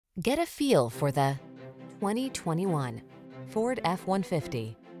Get a feel for the 2021 Ford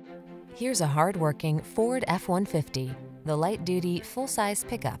F-150. Here's a hard-working Ford F-150, the light-duty, full-size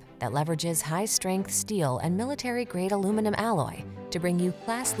pickup that leverages high-strength steel and military-grade aluminum alloy to bring you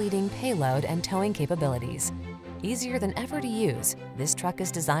class-leading payload and towing capabilities. Easier than ever to use, this truck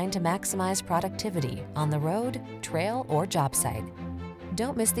is designed to maximize productivity on the road, trail, or job site.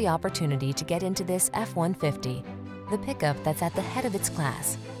 Don't miss the opportunity to get into this F-150, the pickup that's at the head of its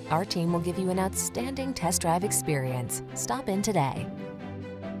class. Our team will give you an outstanding test drive experience. Stop in today.